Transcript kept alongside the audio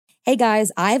Hey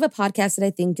guys, I have a podcast that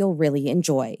I think you'll really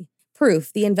enjoy.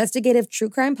 Proof, the investigative true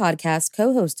crime podcast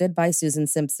co-hosted by Susan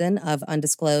Simpson of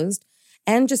Undisclosed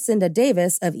and Jacinda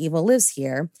Davis of Evil Lives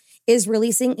Here, is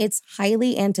releasing its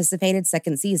highly anticipated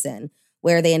second season,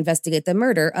 where they investigate the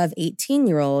murder of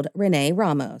 18-year-old Renee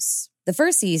Ramos. The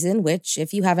first season, which,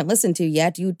 if you haven't listened to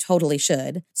yet, you totally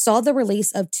should, saw the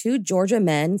release of 2 Georgia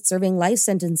men serving life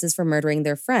sentences for murdering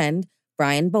their friend,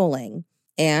 Brian Bowling.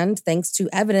 And thanks to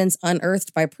evidence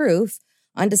unearthed by Proof,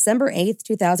 on December 8th,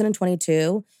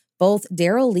 2022, both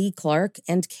Daryl Lee Clark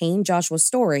and Kane Joshua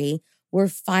Story were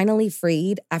finally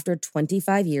freed after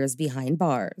 25 years behind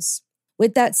bars.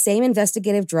 With that same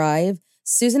investigative drive,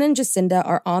 Susan and Jacinda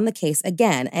are on the case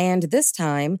again, and this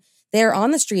time, they are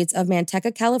on the streets of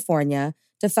Manteca, California,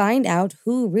 to find out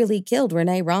who really killed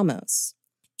Renee Ramos.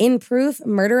 In Proof,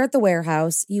 Murder at the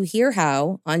Warehouse, you hear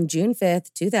how, on June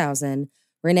 5th, 2000,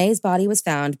 Renee's body was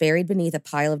found buried beneath a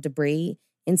pile of debris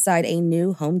inside a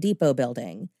new Home Depot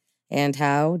building, and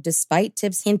how, despite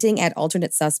tips hinting at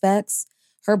alternate suspects,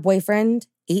 her boyfriend,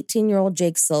 18-year-old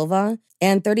Jake Silva,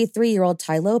 and 33-year-old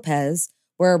Ty Lopez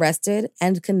were arrested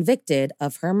and convicted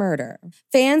of her murder.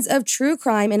 Fans of true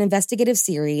crime and investigative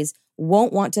series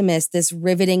won't want to miss this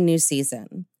riveting new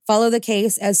season. Follow the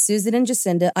case as Susan and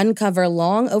Jacinda uncover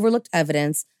long-overlooked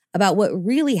evidence about what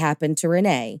really happened to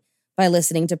Renee by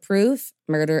listening to Proof,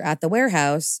 Murder at the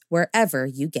Warehouse, wherever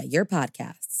you get your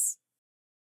podcasts.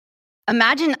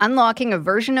 Imagine unlocking a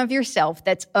version of yourself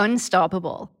that's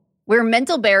unstoppable, where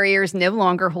mental barriers no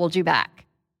longer hold you back.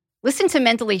 Listen to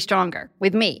Mentally Stronger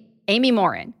with me, Amy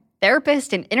Morin,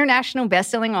 therapist and international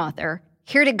best-selling author,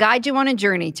 here to guide you on a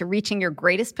journey to reaching your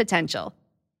greatest potential.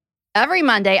 Every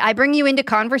Monday, I bring you into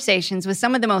conversations with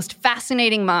some of the most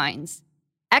fascinating minds.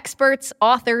 Experts,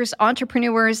 authors,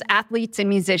 entrepreneurs, athletes, and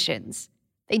musicians.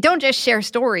 They don't just share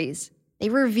stories. They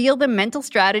reveal the mental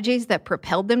strategies that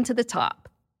propelled them to the top.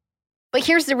 But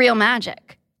here's the real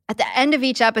magic. At the end of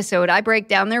each episode, I break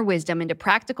down their wisdom into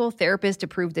practical,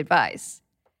 therapist-approved advice.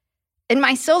 In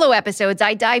my solo episodes,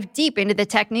 I dive deep into the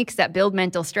techniques that build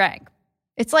mental strength.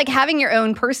 It's like having your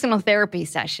own personal therapy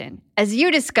session as you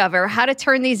discover how to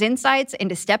turn these insights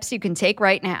into steps you can take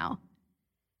right now.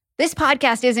 This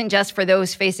podcast isn't just for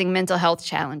those facing mental health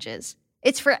challenges.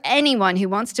 It's for anyone who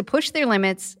wants to push their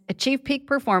limits, achieve peak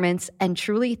performance, and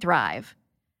truly thrive.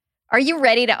 Are you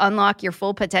ready to unlock your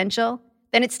full potential?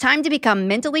 Then it's time to become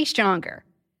mentally stronger.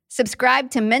 Subscribe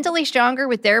to Mentally Stronger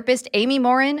with therapist Amy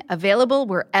Morin, available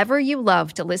wherever you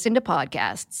love to listen to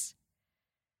podcasts.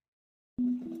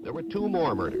 There were 2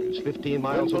 more murders 15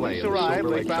 miles When away. police arrived,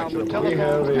 they found the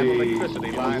telephones and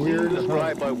electricity lines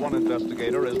described by one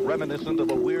investigator as reminiscent of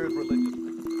a weird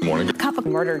religion. Couple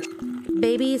murdered.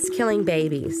 Babies killing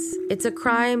babies. It's a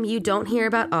crime you don't hear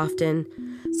about often,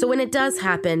 so when it does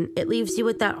happen, it leaves you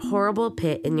with that horrible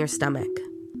pit in your stomach.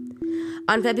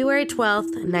 On February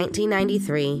 12th,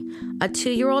 1993, a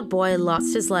 2-year-old boy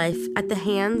lost his life at the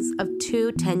hands of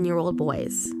 2 10-year-old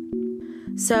boys.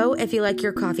 So, if you like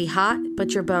your coffee hot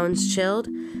but your bones chilled,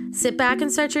 sit back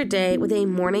and start your day with a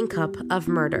morning cup of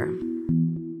murder.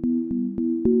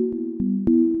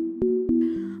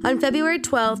 On February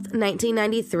 12th,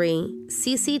 1993,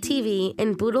 CCTV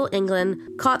in Bootle, England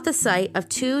caught the sight of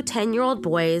 2 10-year-old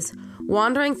boys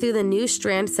wandering through the New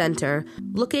Strand Centre,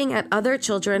 looking at other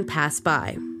children pass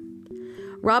by.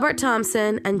 Robert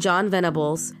Thompson and John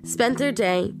Venables spent their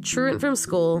day truant from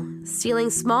school, stealing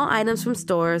small items from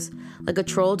stores like a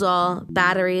troll doll,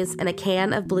 batteries, and a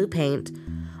can of blue paint,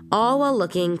 all while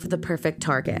looking for the perfect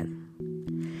target.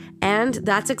 And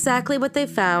that's exactly what they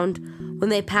found when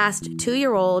they passed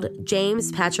 2-year-old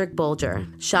James Patrick Bolger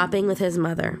shopping with his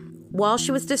mother. While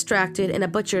she was distracted in a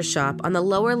butcher's shop on the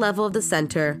lower level of the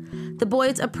center, the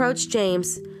boys approached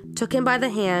James, took him by the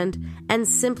hand, and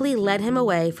simply led him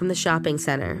away from the shopping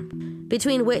center.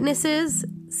 Between witnesses,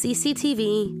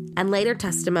 CCTV, and later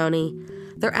testimony,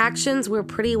 their actions were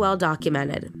pretty well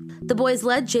documented. The boys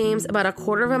led James about a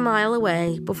quarter of a mile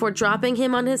away before dropping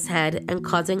him on his head and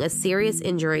causing a serious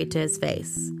injury to his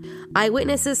face.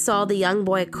 Eyewitnesses saw the young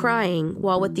boy crying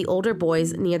while with the older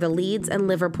boys near the Leeds and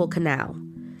Liverpool Canal.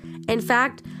 In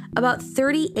fact, about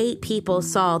 38 people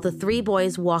saw the 3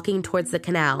 boys walking towards the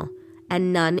canal,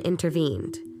 and none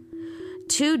intervened.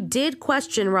 2 did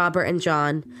question Robert and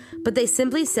John, but they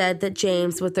simply said that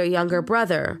James was their younger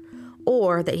brother,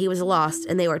 or that he was lost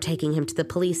and they were taking him to the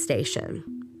police station.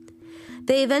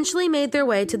 They eventually made their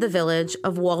way to the village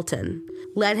of Walton,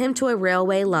 led him to a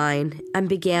railway line, and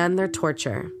began their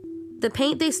torture. The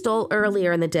paint they stole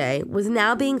earlier in the day was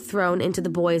now being thrown into the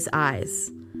boys'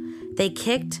 eyes. They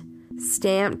kicked,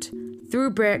 stamped,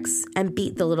 threw bricks, and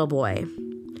beat the little boy.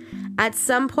 At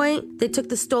some point, they took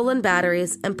the stolen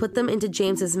batteries and put them into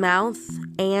James's mouth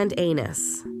and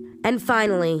anus. And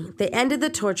finally, they ended the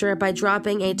torture by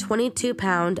dropping a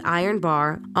 22-pound iron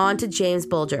bar onto James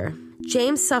Bulger.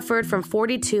 James suffered from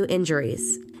 42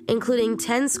 injuries, including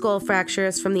 10 skull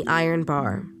fractures from the iron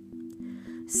bar.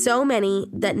 So many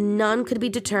that none could be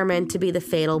determined to be the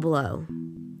fatal blow.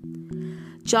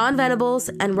 John Venables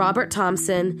and Robert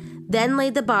Thompson then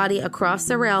laid the body across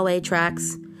the railway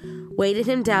tracks, weighted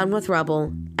him down with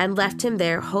rubble, and left him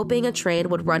there hoping a train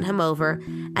would run him over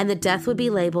and the death would be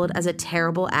labeled as a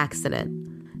terrible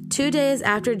accident. 2 days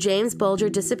after James Bulger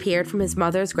disappeared from his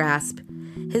mother's grasp,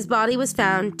 his body was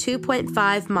found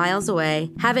 2.5 miles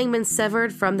away, having been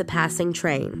severed from the passing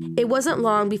train. It wasn't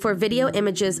long before video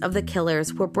images of the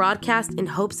killers were broadcast in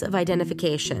hopes of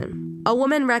identification. A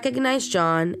woman recognized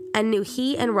John and knew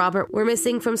he and Robert were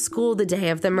missing from school the day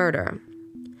of the murder.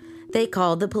 They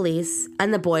called the police,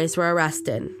 and the boys were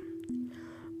arrested.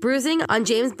 Bruising on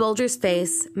James Bulger's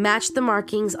face matched the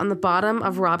markings on the bottom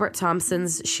of Robert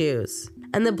Thompson's shoes,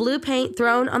 and the blue paint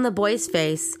thrown on the boy's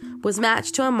face was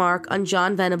matched to a mark on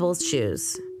John Venables'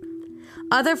 shoes.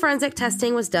 Other forensic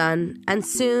testing was done, and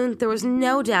soon there was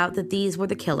no doubt that these were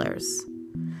the killers.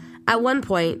 At one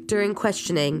point, during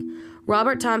questioning,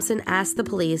 Robert Thompson asked the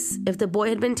police if the boy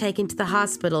had been taken to the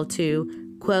hospital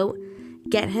to, quote,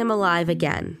 get him alive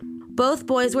again. Both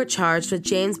boys were charged with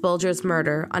James Bulger's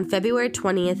murder on February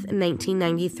 20th,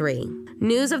 1993.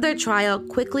 News of their trial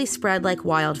quickly spread like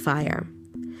wildfire.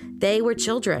 They were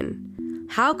children.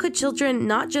 How could children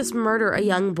not just murder a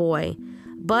young boy,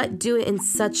 but do it in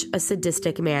such a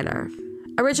sadistic manner?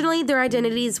 Originally, their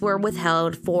identities were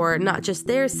withheld for not just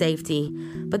their safety,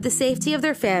 but the safety of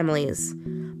their families.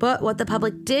 But what the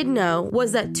public did know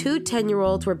was that 2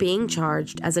 10-year-olds were being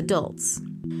charged as adults.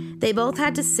 They both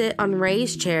had to sit on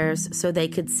raised chairs so they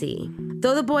could see.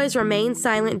 Though the boys remained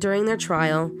silent during their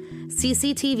trial,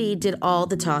 CCTV did all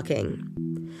the talking.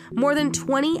 More than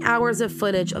 20 hours of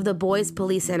footage of the boys'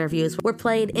 police interviews were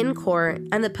played in court,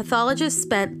 and the pathologist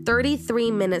spent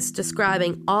 33 minutes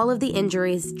describing all of the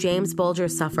injuries James Bulger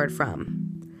suffered from.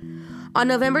 On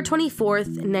November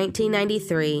 24th,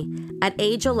 1993, at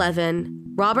age 11,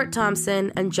 Robert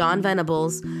Thompson and John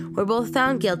Venables were both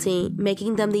found guilty,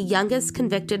 making them the youngest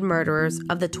convicted murderers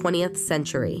of the 20th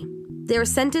century. They were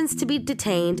sentenced to be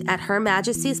detained at Her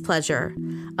Majesty's pleasure,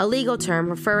 a legal term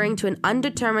referring to an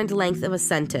undetermined length of a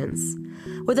sentence,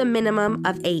 with a minimum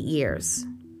of 8 years.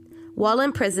 While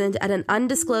imprisoned at an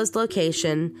undisclosed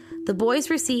location, the boys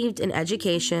received an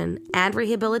education and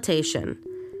rehabilitation,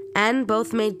 and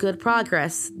both made good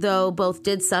progress, though both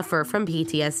did suffer from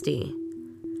PTSD.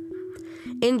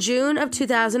 In June of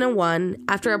 2001,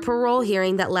 after a parole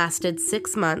hearing that lasted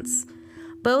 6 months,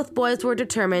 both boys were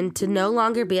determined to no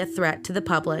longer be a threat to the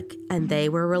public, and they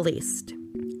were released.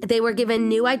 They were given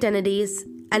new identities,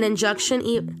 an injunction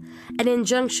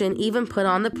even put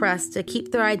on the press to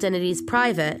keep their identities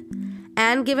private,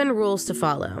 and given rules to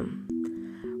follow.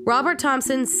 Robert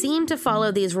Thompson seemed to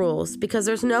follow these rules because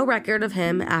there's no record of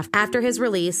him after his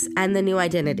release and the new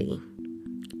identity.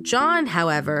 John,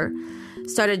 however,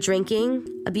 started drinking,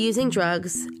 abusing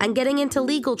drugs, and getting into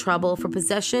legal trouble for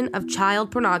possession of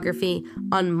child pornography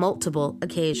on multiple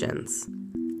occasions.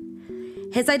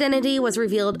 His identity was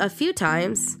revealed a few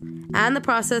times, and the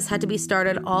process had to be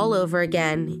started all over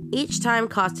again, each time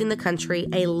costing the country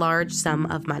a large sum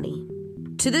of money.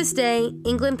 To this day,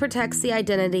 England protects the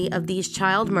identity of these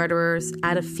child murderers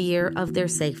out of fear of their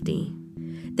safety.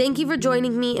 Thank you for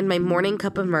joining me in my morning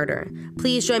cup of murder.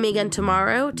 Please join me again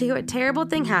tomorrow to hear what terrible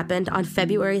thing happened on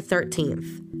February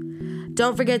 13th.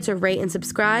 Don't forget to rate and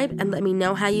subscribe and let me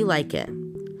know how you like it.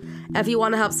 If you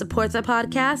want to help support the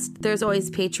podcast, there's always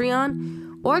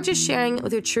Patreon or just sharing it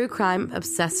with your true crime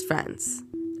obsessed friends.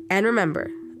 And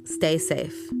remember, stay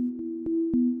safe.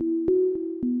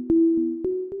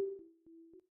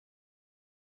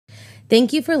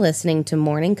 Thank you for listening to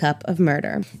Morning Cup of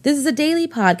Murder. This is a daily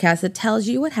podcast that tells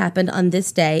you what happened on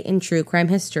this day in true crime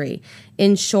history.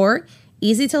 In short,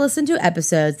 easy to listen to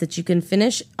episodes that you can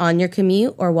finish on your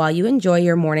commute or while you enjoy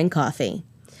your morning coffee.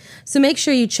 So make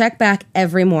sure you check back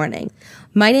every morning.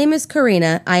 My name is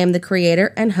Karina. I am the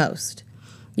creator and host.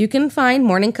 You can find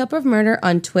Morning Cup of Murder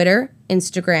on Twitter,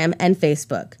 Instagram, and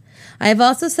Facebook. I have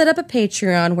also set up a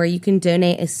Patreon where you can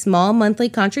donate a small monthly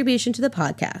contribution to the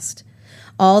podcast.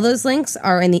 All those links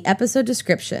are in the episode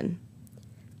description.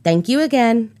 Thank you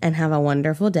again, and have a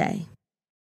wonderful day.